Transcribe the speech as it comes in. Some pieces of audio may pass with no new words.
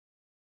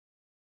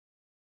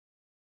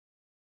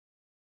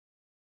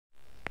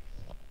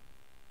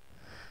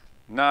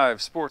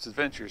Knives Sports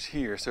Adventures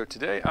here. So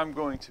today I'm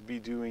going to be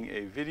doing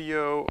a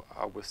video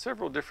with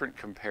several different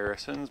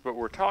comparisons, but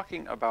we're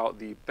talking about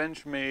the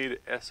Benchmade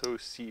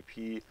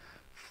SOCP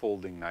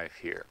Folding Knife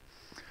here.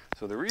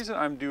 So the reason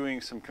I'm doing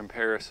some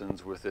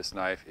comparisons with this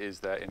knife is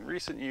that in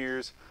recent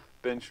years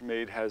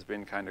Benchmade has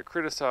been kind of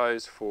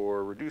criticized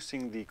for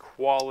reducing the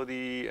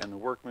quality and the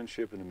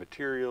workmanship and the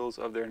materials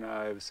of their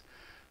knives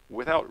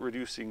without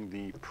reducing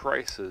the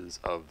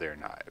prices of their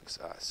knives.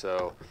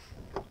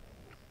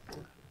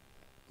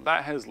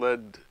 That has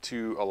led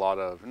to a lot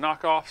of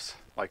knockoffs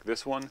like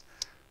this one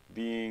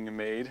being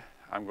made.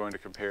 I'm going to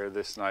compare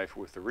this knife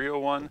with the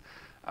real one,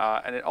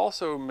 and it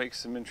also makes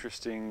some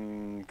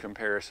interesting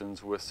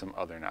comparisons with some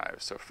other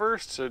knives. So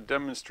first, to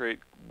demonstrate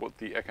what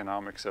the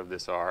economics of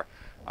this are,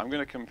 I'm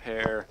going to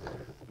compare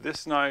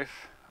this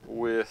knife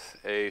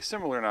with a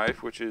similar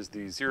knife, which is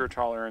the Zero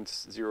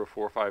Tolerance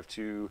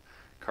 0452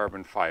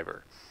 carbon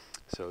fiber.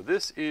 So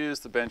this is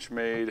the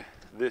Benchmade,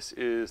 this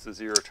is the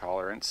Zero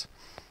Tolerance.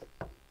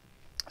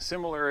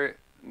 Similar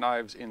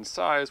knives in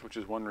size, which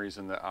is one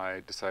reason that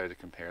I decided to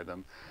compare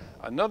them.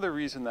 Another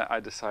reason that I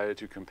decided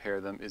to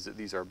compare them is that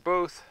these are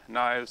both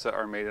knives that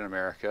are made in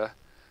America.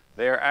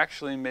 They are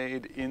actually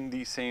made in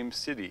the same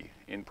city,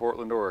 in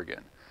Portland,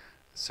 Oregon.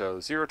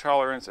 So Zero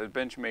Tolerance and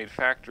Benchmade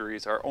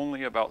factories are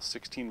only about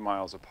 16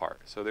 miles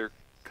apart. So they're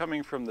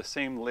coming from the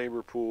same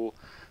labor pool,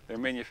 they're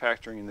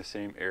manufacturing in the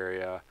same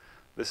area.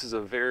 This is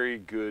a very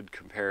good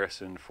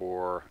comparison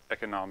for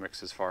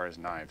economics as far as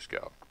knives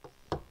go.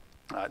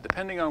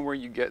 Depending on where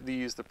you get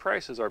these, the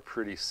prices are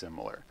pretty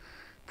similar.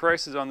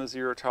 Prices on the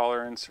Zero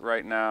Tolerance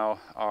right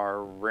now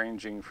are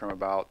ranging from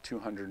about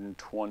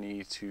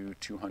 $220 to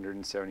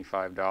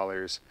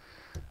 $275.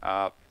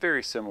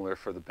 Very similar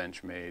for the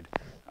Benchmade.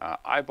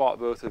 I bought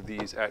both of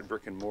these at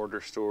brick and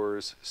mortar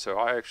stores, so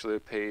I actually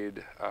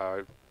paid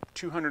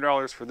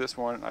 $200 for this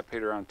one. I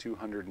paid around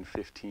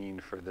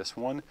 $215 for this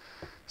one.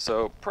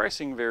 So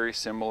pricing very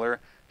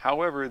similar.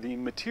 However, the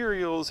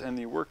materials and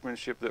the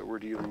workmanship that we're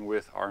dealing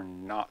with are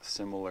not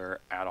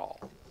similar at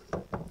all.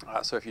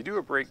 So if you do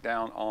a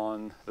breakdown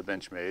on the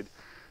Benchmade,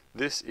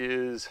 the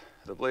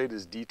blade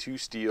is D2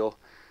 steel.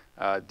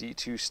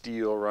 D2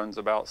 steel runs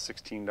about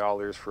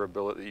 $16 for a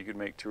billet that you could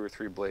make 2 or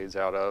 3 blades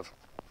out of.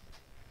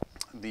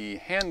 The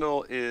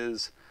handle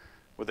is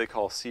what they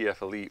call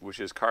CF Elite, which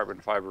is carbon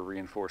fiber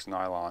reinforced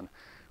nylon,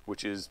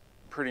 which is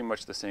pretty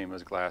much the same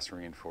as glass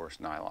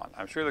reinforced nylon.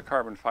 I'm sure the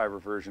carbon fiber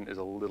version is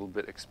a little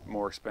bit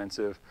more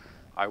expensive.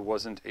 I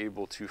wasn't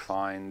able to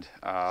find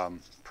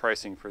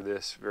pricing for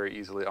this very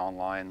easily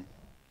online,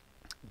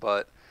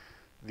 but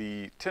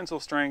the tensile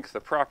strength,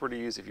 the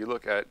properties, if you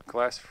look at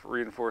glass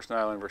reinforced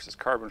nylon versus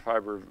carbon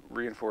fiber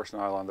reinforced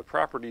nylon, the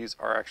properties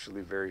are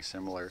actually very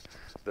similar.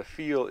 The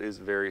feel is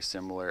very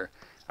similar.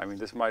 I mean,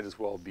 this might as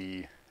well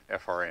be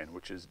FRN,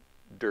 which is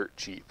dirt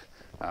cheap.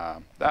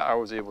 That I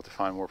was able to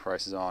find more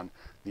prices on.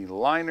 The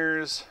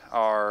liners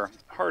are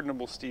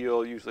hardenable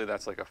steel. Usually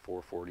that's like a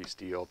 440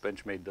 steel.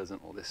 Benchmade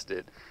doesn't list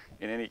it.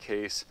 In any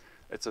case,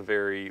 it's a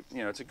very,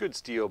 it's a good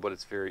steel, but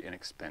it's very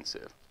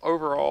inexpensive.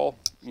 Overall,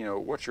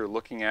 what you're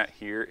looking at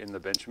here in the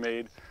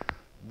Benchmade,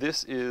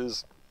 this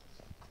is,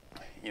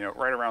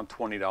 right around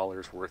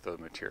 $20 worth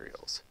of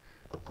materials.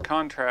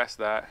 Contrast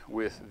that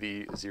with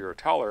the Zero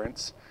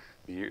Tolerance.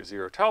 The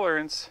Zero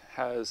Tolerance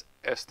has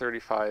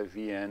S35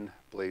 VN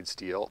blade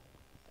steel.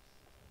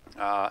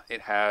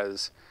 It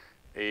has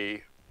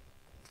a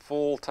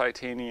full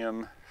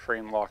titanium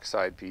frame lock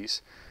side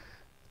piece.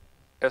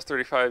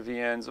 S35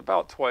 VN is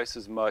about twice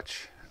as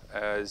much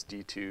as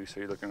D2, so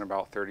you're looking at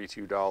about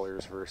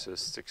 $32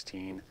 versus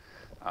 $16.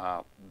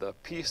 The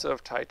piece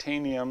of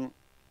titanium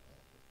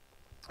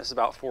is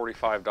about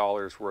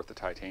 $45 worth of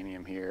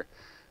titanium here.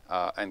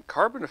 And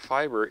carbon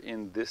fiber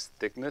in this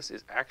thickness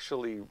is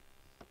actually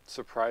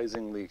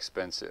surprisingly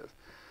expensive.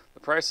 The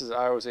prices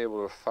I was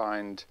able to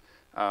find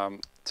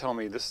tell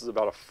me this is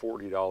about a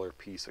 $40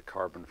 piece of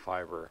carbon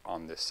fiber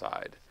on this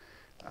side.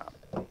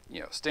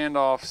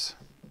 Standoffs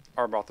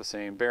are about the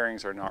same.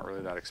 Bearings are not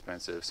really that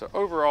expensive. So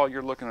overall,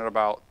 you're looking at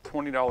about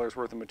 $20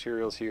 worth of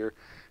materials here,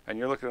 and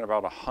you're looking at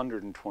about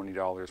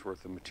 $120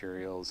 worth of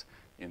materials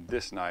in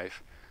this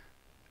knife.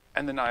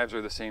 And the knives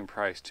are the same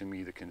price to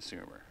me, the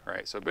consumer,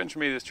 right? So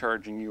Benchmade is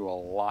charging you a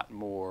lot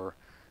more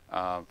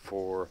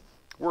for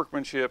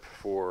workmanship,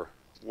 for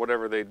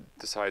whatever they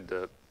decide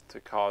to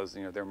cause.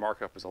 Their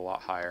markup is a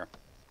lot higher,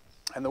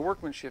 and the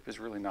workmanship is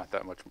really not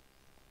that much,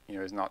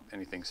 is not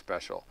anything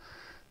special.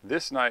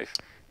 This knife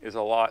is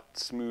a lot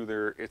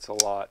smoother, it's a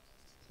lot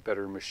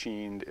better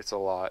machined, it's a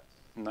lot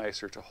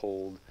nicer to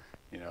hold,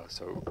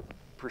 so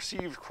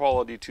perceived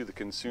quality to the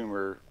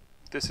consumer,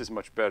 this is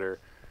much better.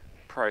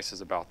 Price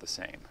is about the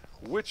same,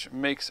 which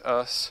makes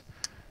us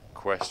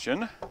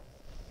question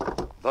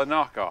the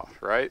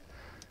knockoff, right?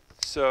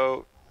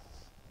 So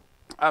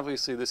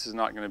obviously this is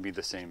not going to be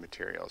the same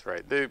materials,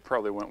 right? They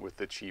probably went with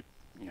the cheap,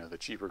 the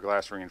cheaper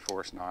glass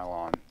reinforced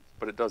nylon,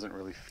 but it doesn't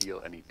really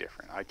feel any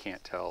different. I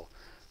can't tell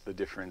the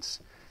difference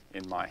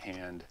in my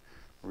hand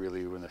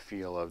really in the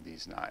feel of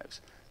these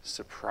knives.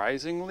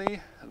 Surprisingly,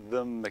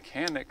 the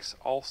mechanics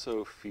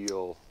also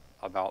feel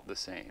about the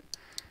same.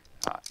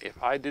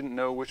 If I didn't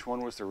know which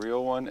one was the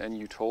real one and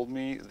you told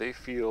me, and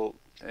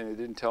it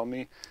didn't tell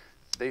me,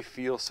 they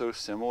feel so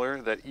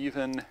similar that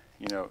even,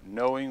 you know,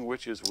 knowing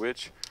which is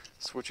which,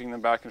 switching them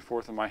back and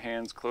forth in my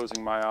hands,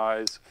 closing my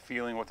eyes,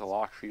 feeling what the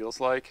lock feels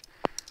like,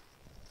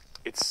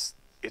 it's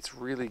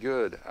really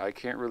good. I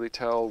can't really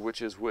tell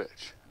which is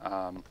which.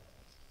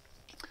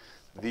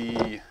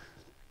 The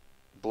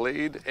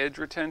blade edge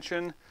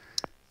retention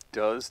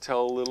does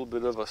tell a little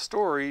bit of a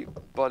story,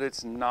 but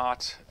it's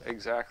not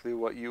exactly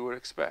what you would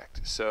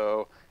expect.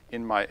 So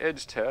in my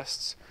edge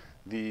tests,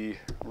 the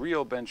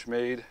real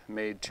Benchmade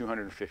made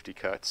 250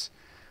 cuts.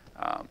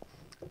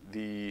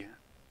 The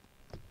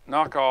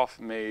Knockoff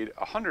made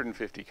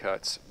 150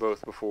 cuts,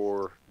 both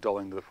before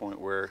dulling to the point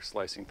where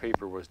slicing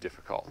paper was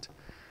difficult.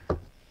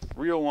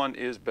 Real one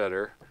is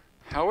better.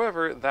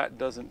 However, that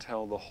doesn't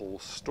tell the whole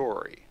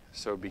story.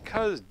 So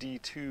because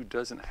D2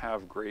 doesn't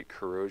have great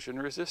corrosion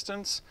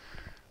resistance,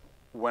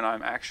 when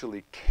I'm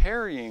actually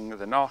carrying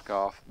the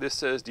Knockoff, this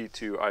says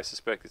D2, I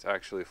suspect it's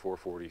actually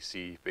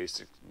 440C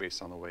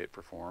based on the way it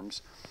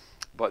performs.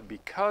 But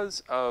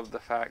because of the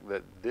fact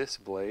that this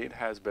blade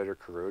has better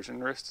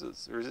corrosion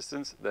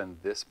resistance than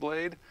this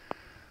blade,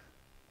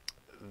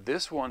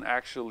 this one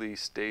actually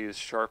stays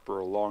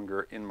sharper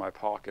longer in my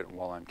pocket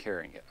while I'm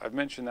carrying it. I've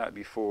mentioned that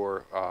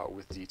before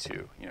with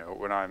D2. You know,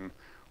 when I'm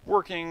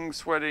working,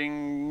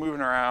 sweating,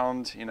 moving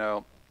around, you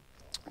know,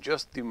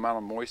 just the amount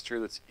of moisture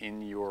that's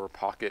in your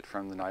pocket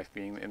from the knife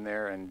being in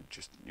there and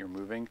just you're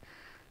moving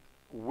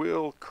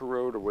will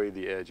corrode away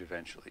the edge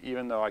eventually.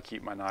 Even though I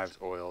keep my knives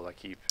oiled, I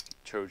keep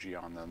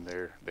choji on them,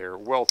 they're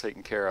well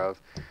taken care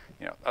of.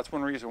 You know, that's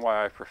one reason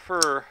why I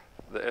prefer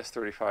the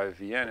S35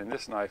 VN in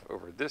this knife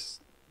over this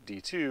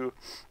D2,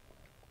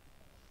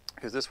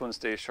 because this one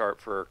stays sharp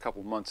for a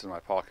couple months in my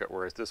pocket,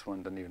 whereas this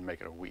one doesn't even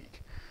make it a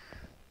week.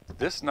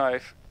 This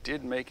knife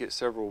did make it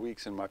several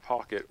weeks in my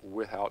pocket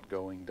without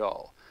going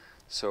dull.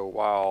 So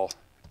while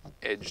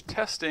edge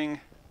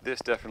testing, this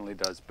definitely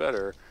does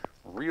better.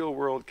 Real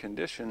world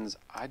conditions,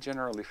 I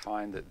generally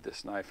find that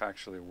this knife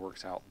actually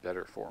works out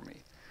better for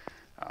me.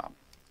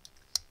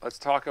 Let's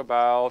talk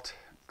about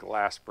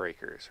glass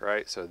breakers,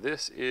 right? So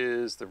this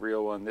is the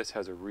real one. This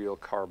has a real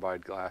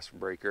carbide glass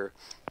breaker.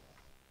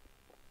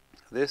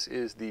 This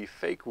is the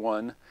fake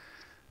one.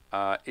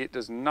 It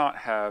does not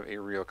have a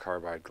real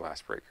carbide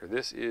glass breaker.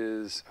 This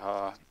is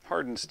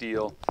hardened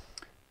steel.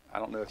 I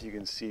don't know if you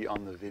can see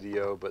on the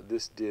video, but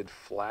this did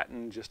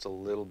flatten just a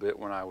little bit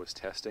when I was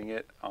testing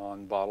it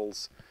on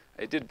bottles.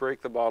 It did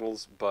break the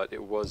bottles, but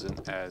it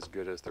wasn't as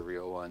good as the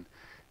real one.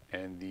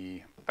 And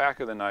the back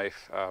of the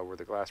knife, where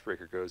the glass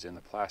breaker goes in,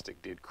 the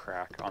plastic did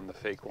crack on the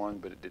fake one,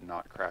 but it did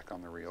not crack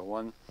on the real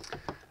one.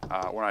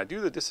 When I do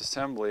the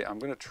disassembly, I'm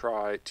going to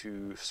try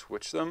to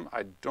switch them.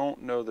 I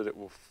don't know that it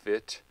will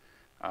fit,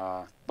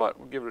 but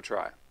we'll give it a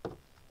try.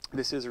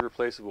 This is a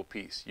replaceable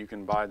piece. You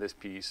can buy this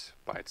piece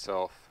by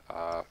itself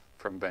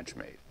from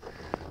Benchmade.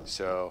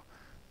 So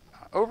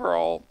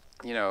overall,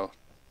 you know,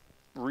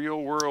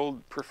 real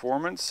world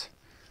performance,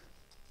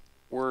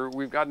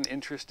 we've got an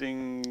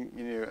interesting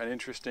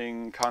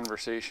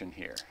conversation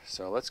here.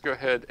 So let's go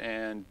ahead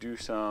and do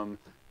some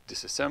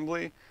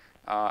disassembly,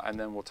 and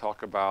then we'll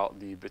talk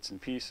about the bits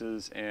and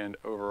pieces and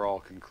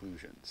overall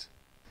conclusions.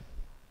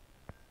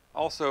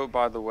 Also,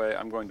 by the way,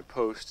 I'm going to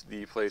post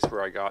the place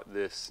where I got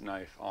this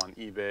knife on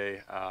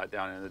eBay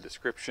down in the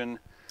description,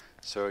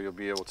 so you'll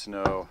be able to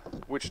know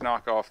which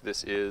knockoff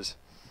this is.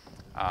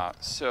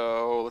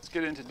 So let's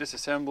get into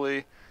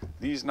disassembly.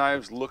 These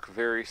knives look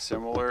very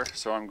similar,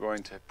 so I'm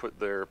going to put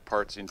their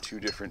parts in two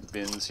different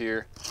bins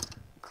here.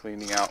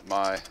 Cleaning out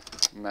my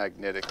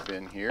magnetic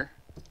bin here.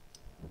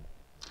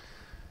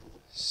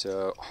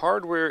 So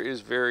hardware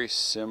is very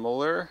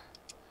similar.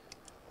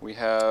 We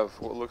have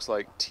what looks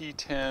like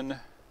T10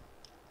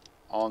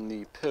 on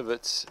the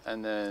pivots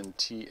and then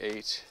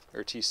T8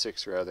 or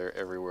T6 rather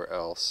everywhere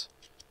else.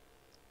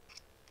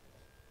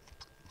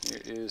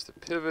 Here is the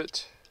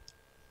pivot.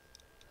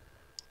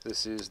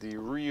 This is the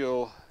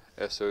real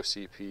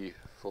SOCP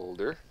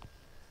folder.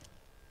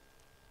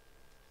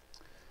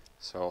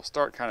 So I'll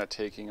start kind of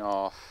taking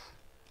off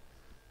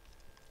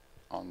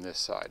on this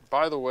side.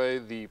 By the way,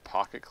 the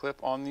pocket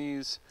clip on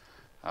these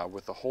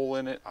with the hole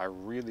in it, I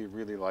really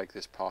like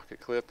this pocket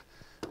clip.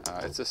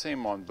 It's the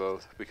same on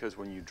both, because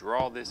when you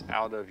draw this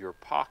out of your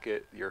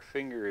pocket, your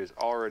finger is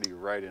already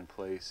right in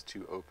place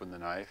to open the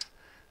knife.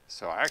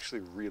 So I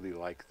actually really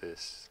like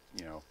this,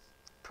 you know,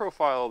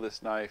 profile of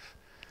this knife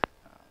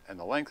and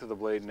the length of the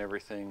blade and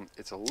everything.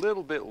 It's a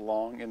little bit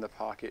long in the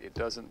pocket. It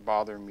doesn't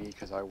bother me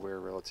because I wear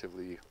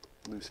relatively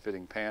loose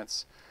fitting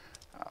pants,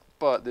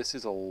 but this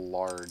is a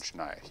large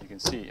knife. You can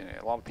see, you know,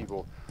 a lot of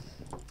people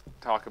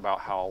talk about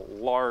how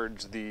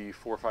large the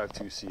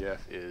 452 CF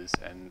is,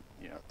 and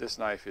you know, this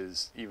knife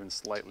is even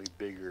slightly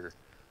bigger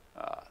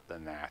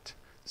than that.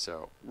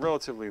 So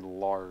relatively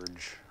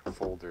large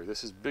folder.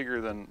 This is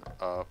bigger than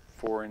a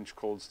 4-inch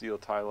cold steel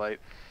tie light.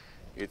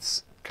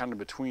 It's kind of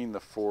between the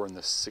 4 and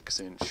the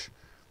 6-inch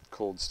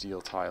cold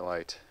steel tie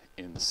light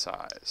in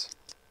size.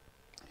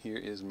 Here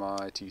is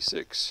my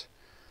T6.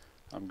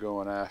 I'm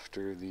going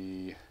after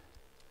the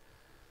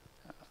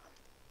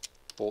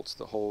bolts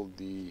that hold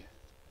the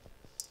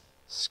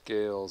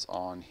scales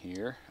on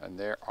here, and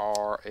there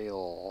are a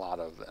lot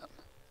of them.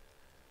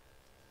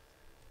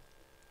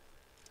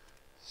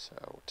 So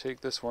we'll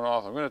take this one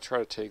off. I'm going to try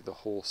to take the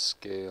whole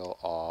scale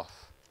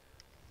off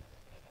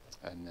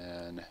and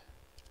then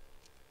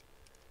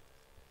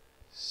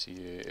see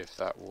if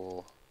that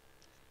will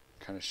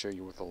kind of show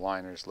you what the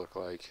liners look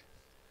like.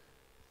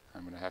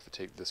 I'm going to have to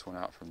take this one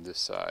out from this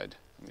side.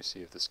 Let me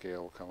see if the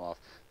scale will come off.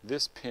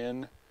 This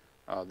pin,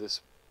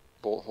 this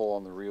bolt hole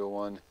on the real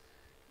one,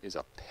 is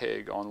a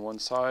peg on one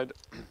side.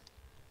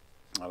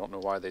 I don't know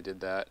why they did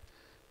that,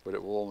 but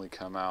it will only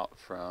come out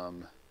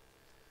from,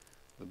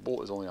 the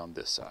bolt is only on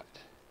this side.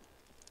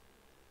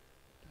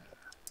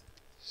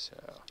 So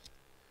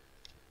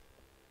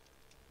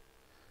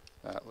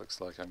that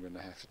looks like I'm going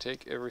to have to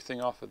take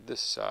everything off of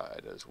this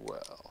side as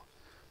well.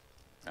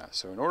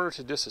 So in order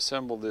to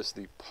disassemble this,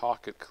 the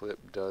pocket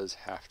clip does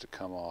have to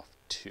come off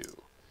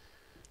too.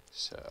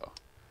 So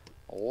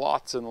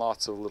lots and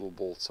lots of little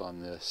bolts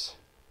on this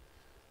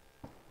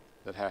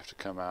that have to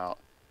come out.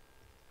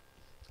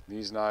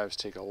 These knives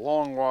take a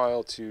long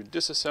while to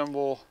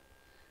disassemble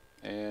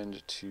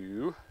and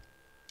to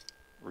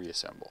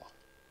reassemble.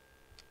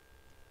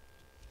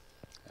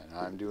 And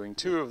I'm doing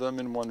 2 of them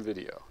in one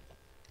video,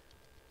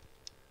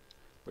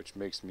 which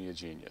makes me a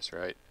genius,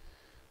 right?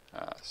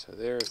 So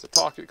there's the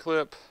pocket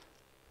clip.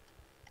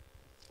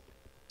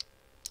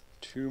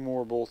 3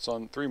 more bolts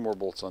on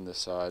this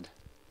side,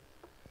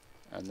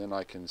 and then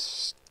I can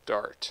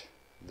start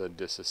the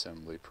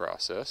disassembly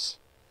process.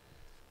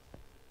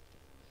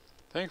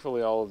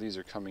 Thankfully, all of these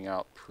are coming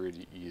out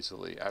pretty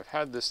easily. I've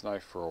had this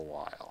knife for a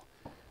while,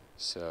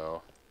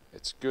 so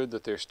it's good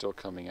that they're still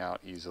coming out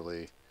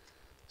easily.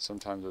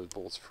 Sometimes those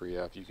bolts free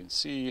up. You can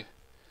see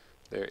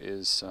there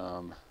is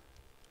some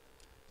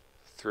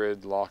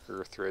thread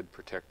locker, thread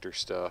protector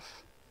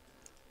stuff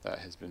that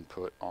has been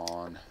put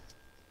on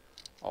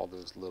all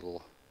those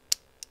little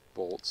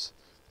bolts.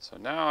 So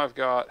now I've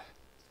got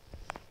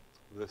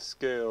the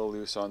scale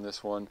loose on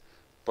this one,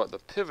 but the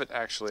pivot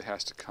actually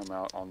has to come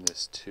out on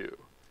this too.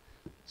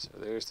 So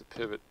there's the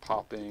pivot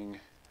popping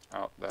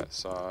out that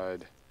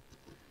side.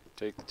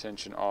 Take the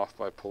tension off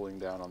by pulling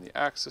down on the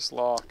axis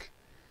lock,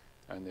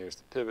 and there's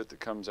the pivot that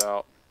comes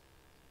out.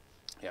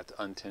 You have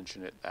to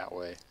untension it that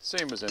way,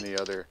 same as any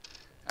other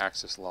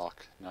axis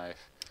lock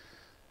knife.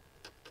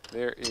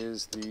 There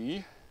is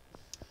the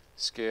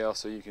scale,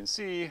 so you can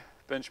see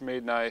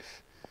Benchmade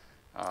knife,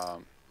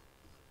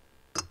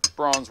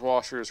 bronze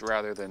washers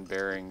rather than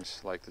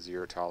bearings like the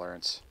 0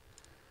 tolerance.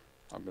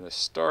 I'm going to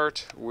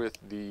start with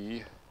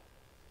the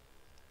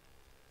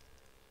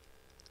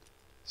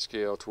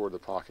scale toward the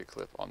pocket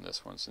clip on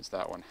this one, since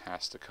that one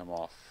has to come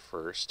off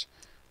first.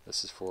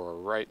 This is for a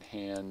right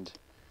hand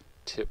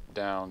tip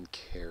down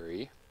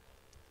carry,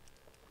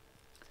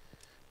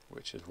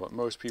 which is what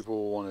most people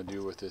will want to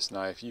do with this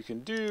knife. You can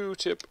do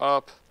tip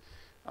up,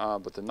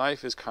 but the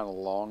knife is kind of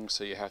long,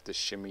 so you have to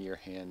shimmy your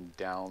hand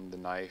down the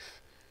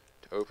knife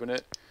to open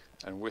it.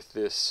 And with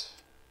this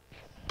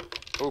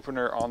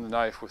opener on the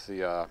knife with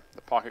the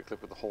pocket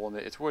clip with the hole in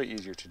it, it's way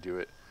easier to do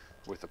it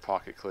with the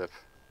pocket clip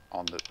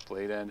on the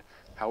blade end.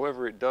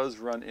 However, it does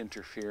run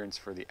interference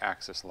for the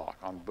axis lock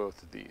on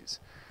both of these.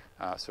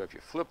 So if you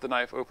flip the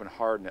knife open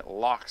hard and it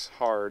locks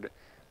hard,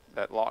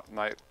 the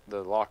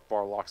lock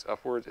bar locks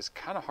upwards, it's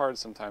kind of hard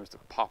sometimes to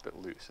pop it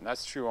loose. And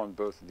that's true on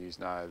both of these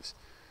knives,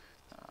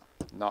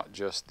 not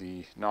just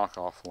the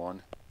knockoff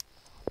one.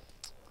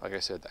 Like I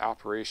said, the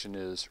operation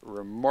is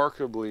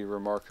remarkably,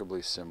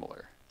 remarkably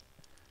similar.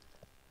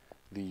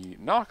 The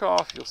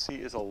knockoff, you'll see,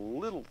 is a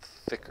little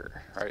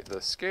thicker, right?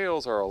 The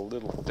scales are a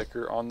little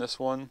thicker on this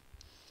one,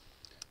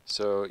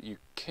 so you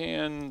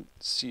can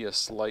see a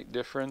slight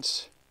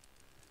difference.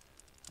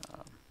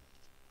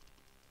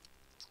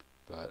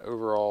 But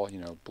overall, you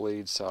know,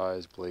 blade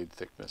size, blade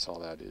thickness, all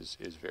that is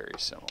very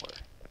similar.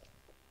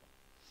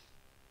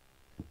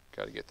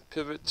 Got to get the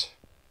pivot.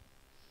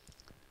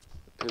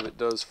 The pivot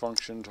does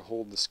function to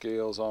hold the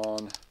scales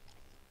on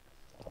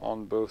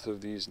both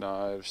of these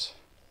knives.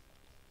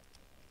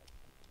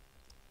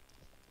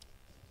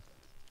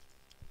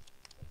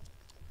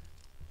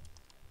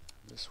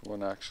 This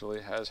one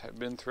actually has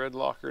been thread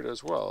lockered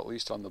as well, at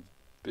least on the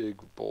big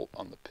bolt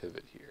on the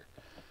pivot here.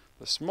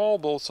 The small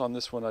bolts on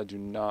this one, I do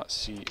not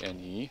see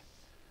any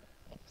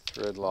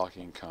thread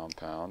locking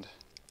compound,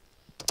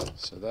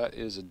 so that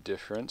is a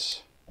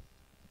difference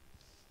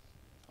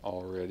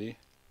already.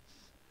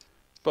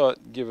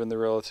 But given the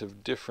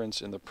relative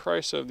difference in the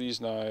price of these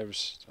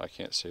knives, I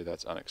can't say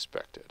that's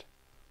unexpected.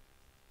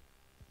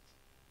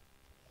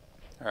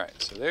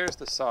 Alright, so there's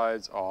the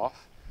sides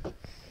off.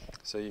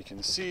 So you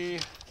can see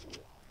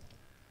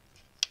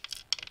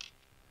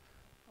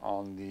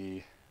on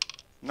the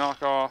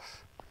knockoff,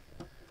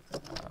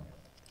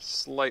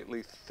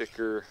 slightly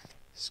thicker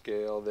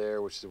scale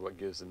there, which is what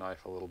gives the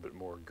knife a little bit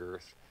more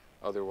girth.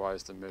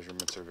 Otherwise, the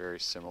measurements are very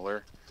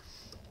similar.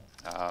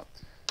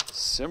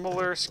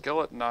 Similar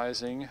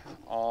skeletonizing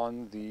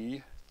on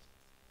the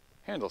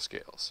handle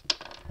scales.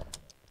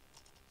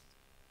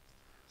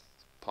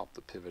 pop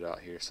the pivot out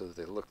here so that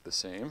they look the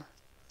same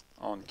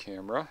on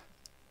camera.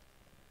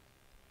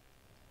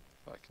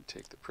 If I can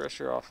take the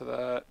pressure off of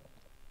that.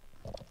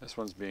 This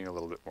one's being a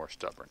little bit more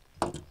stubborn.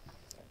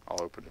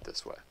 I'll open it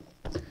this way.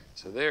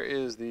 So there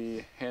is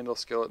the handle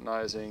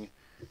skeletonizing.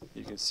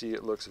 You can see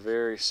it looks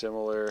very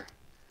similar.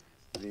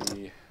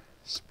 The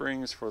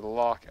springs for the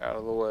lock out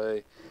of the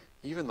way.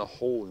 Even the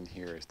hole in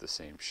here is the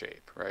same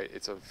shape, right?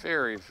 It's a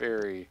very,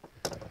 very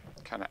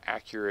kind of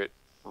accurate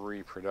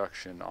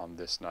reproduction on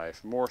this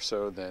knife, more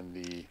so than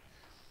the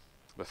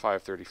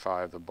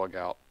 535, the bug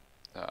out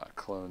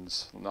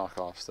clones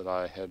knockoffs that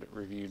I had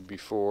reviewed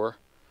before.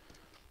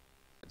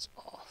 It's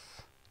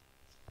off.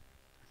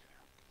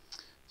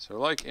 So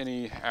like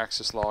any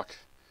axis lock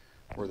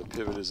where the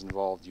pivot is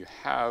involved, you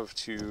have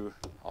to,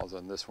 also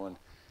on this one,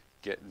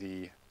 get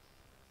the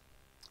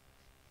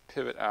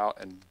pivot out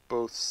and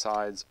both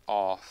sides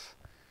off,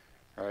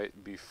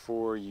 right,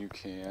 before you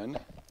can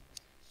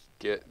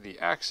get the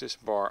axis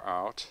bar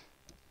out,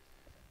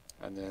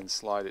 and then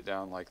slide it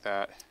down like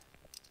that,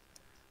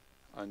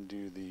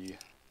 undo the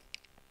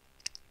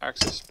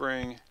axis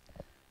spring,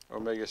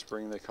 omega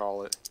spring they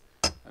call it,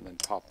 and then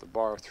pop the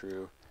bar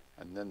through,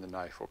 and then the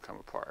knife will come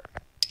apart.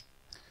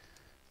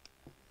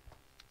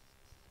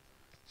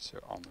 So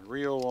on the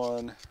real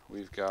one,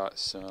 we've got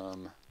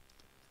some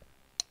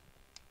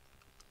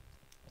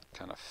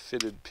kind of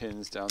fitted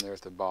pins down there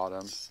at the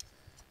bottom,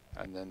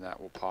 and then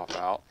that will pop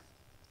out.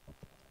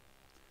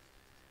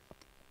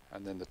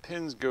 And then the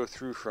pins go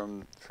through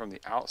from the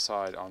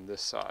outside on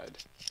this side,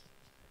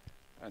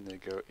 and they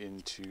go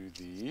into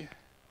the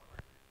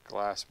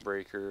glass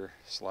breaker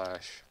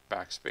slash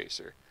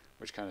backspacer,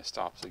 which kind of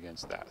stops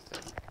against that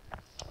thing.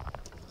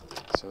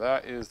 So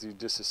that is the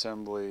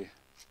disassembly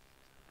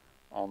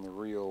on the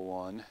real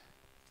one.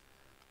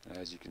 And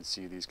as you can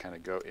see, these kind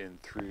of go in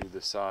through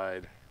the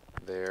side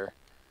there,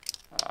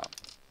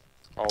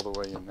 all the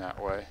way in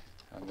that way.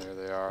 And there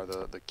they are,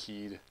 the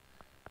keyed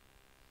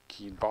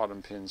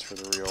bottom pins for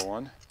the real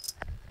one.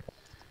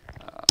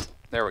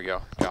 There we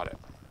go, got it.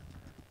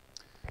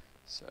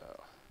 So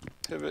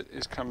pivot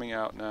is coming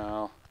out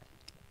now.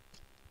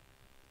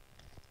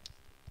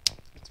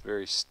 It's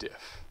very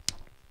stiff.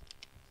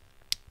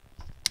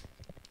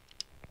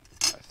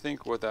 I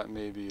think what that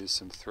may be is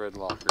some thread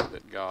locker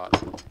that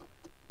got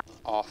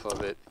off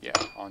of it, yeah,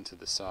 onto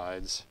the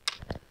sides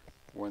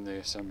when they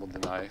assembled the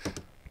knife.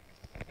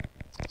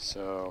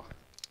 So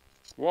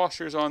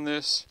washers on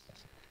this,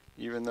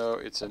 even though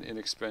it's an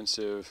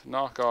inexpensive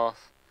knockoff,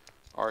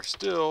 are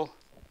still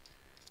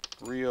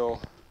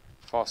real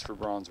phosphor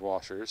bronze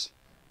washers,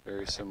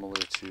 very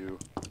similar to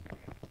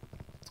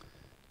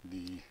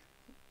the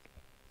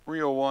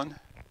real one.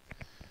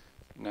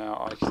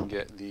 Now I can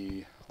get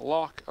the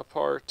lock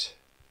apart.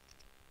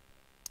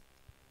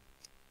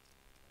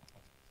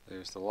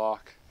 There's the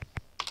lock,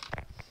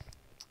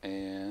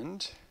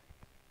 and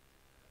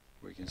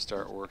we can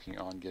start working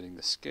on getting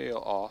the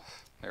scale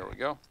off. There we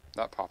go.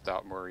 That popped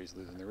out more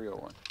easily than the real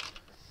one.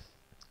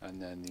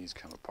 And then these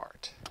come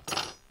apart,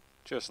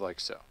 just like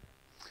so.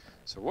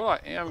 So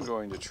what I am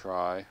going to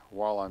try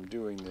while I'm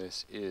doing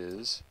this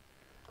is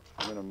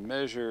I'm going to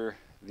measure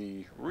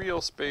the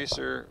real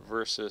spacer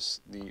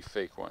versus the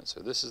fake one. So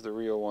this is the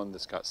real one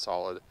that's got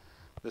solid.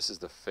 This is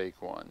the fake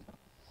one.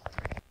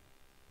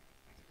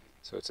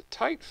 So it's a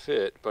tight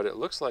fit, but it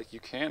looks like you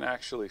can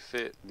actually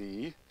fit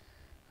the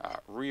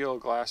real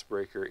glass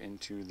breaker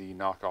into the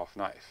knockoff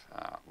knife,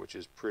 which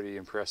is pretty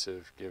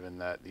impressive given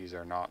that these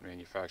are not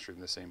manufactured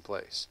in the same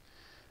place.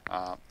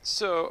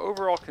 So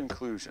overall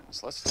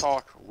conclusions, let's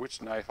talk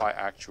which knife I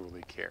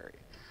actually carry.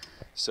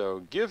 So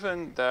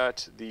given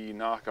that the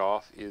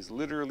knockoff is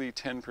literally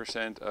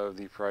 10% of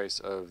the price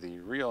of the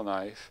real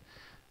knife,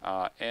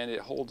 and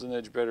it holds an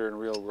edge better in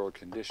real world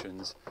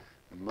conditions,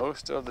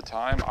 most of the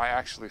time I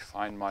actually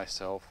find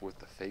myself with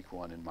the fake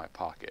one in my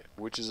pocket,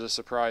 which is a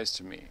surprise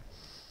to me.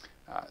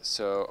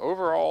 So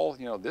overall,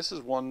 you know, this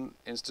is one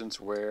instance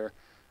where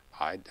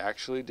I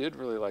actually did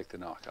really like the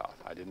knockoff.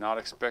 I did not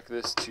expect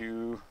this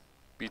to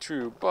be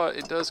true, but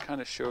it does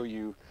kind of show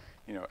you,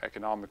 you know,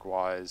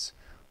 economic-wise,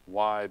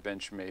 why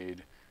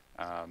Benchmade,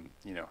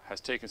 you know, has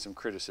taken some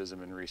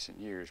criticism in recent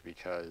years,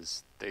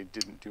 because they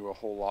didn't do a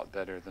whole lot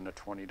better than a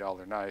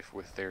 $20 knife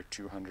with their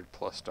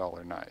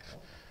 $200+ knife.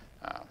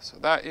 So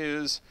that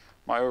is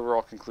my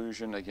overall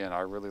conclusion. Again,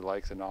 I really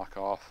like the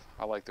knockoff.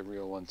 I like the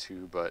real one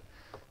too, but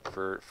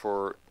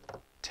for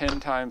 10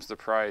 times the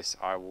price,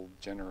 I will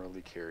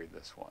generally carry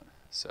this one.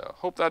 So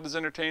hope that is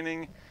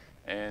entertaining,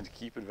 and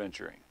keep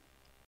adventuring.